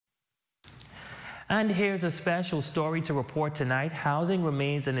And here's a special story to report tonight. Housing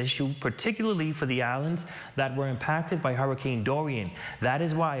remains an issue, particularly for the islands that were impacted by Hurricane Dorian. That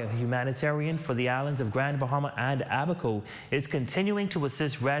is why a humanitarian for the islands of Grand Bahama and Abaco is continuing to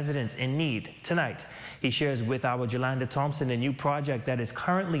assist residents in need. Tonight, he shares with our Jolanda Thompson a new project that is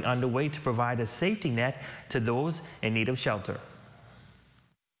currently underway to provide a safety net to those in need of shelter.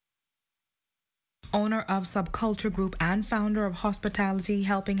 Owner of Subculture Group and founder of Hospitality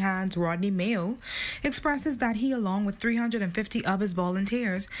Helping Hands, Rodney Mayo, expresses that he, along with 350 of his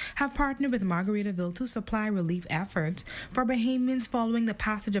volunteers, have partnered with Margaritaville to supply relief efforts for Bahamians following the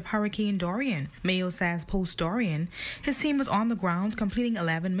passage of Hurricane Dorian. Mayo says post-Dorian, his team was on the ground completing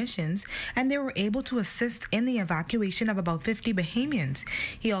 11 missions, and they were able to assist in the evacuation of about 50 Bahamians.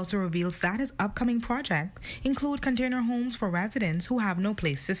 He also reveals that his upcoming projects include container homes for residents who have no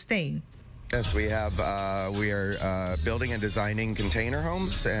place to stay. Yes, we are building and designing container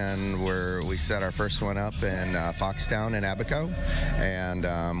homes, and we set our first one up in Foxtown in Abaco, and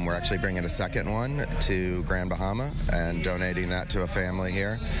we're actually bringing a second one to Grand Bahama and donating that to a family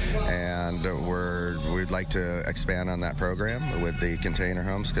here. And we'd like to expand on that program with the container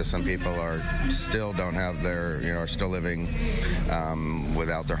homes, because some people still don't have are still living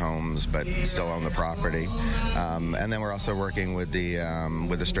without their homes, but still own the property. And then we're also working with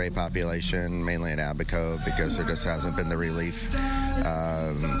the stray population, mainly in Abaco, because there just hasn't been the relief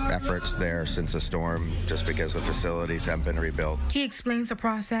efforts there since the storm, just because the facilities haven't been rebuilt. He explains the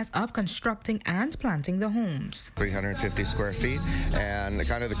process of constructing and planting the homes. 350 square feet, and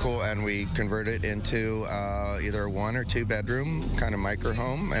and we convert it into either a 1 or 2 bedroom kind of micro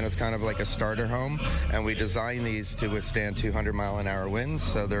home, and it's kind of like a starter home. And we design these to withstand 200-mile-an-hour winds,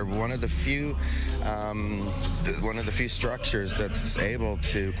 so they're one of the few structures that's able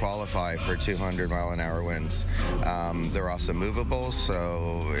to qualify for 200-mile-an-hour winds. They're also movable,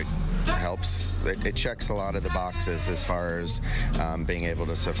 so it helps. It checks a lot of the boxes as far as being able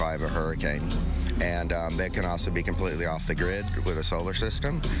to survive a hurricane. And they can also be completely off the grid with a solar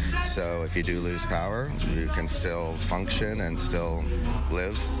system. So if you do lose power, you can still function and still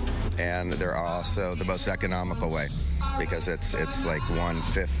live. And they're also the most economical way, because it's like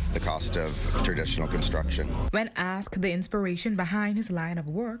 1/5 the cost of traditional construction. When asked the inspiration behind his line of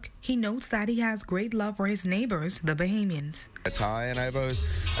work, he notes that he has great love for his neighbors, the Bahamians. It's high, and I've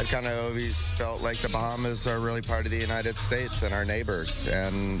kind of always felt like the Bahamas are really part of the United States and our neighbors.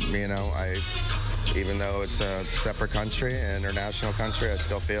 And even though it's a separate country, an international country, I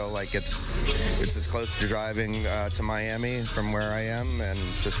still feel like it's as close to driving to Miami from where I am, and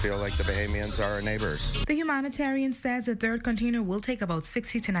just feel like the Bahamians are our neighbors. The humanitarian says the third container will take about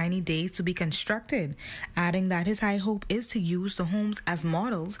 60 to 90 days to be constructed, adding that his high hope is to use the homes as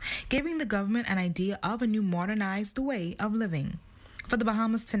models, giving the government an idea of a new modernized way of living. For the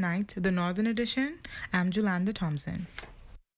Bahamas Tonight, the Northern Edition, I'm Jolanda Thompson.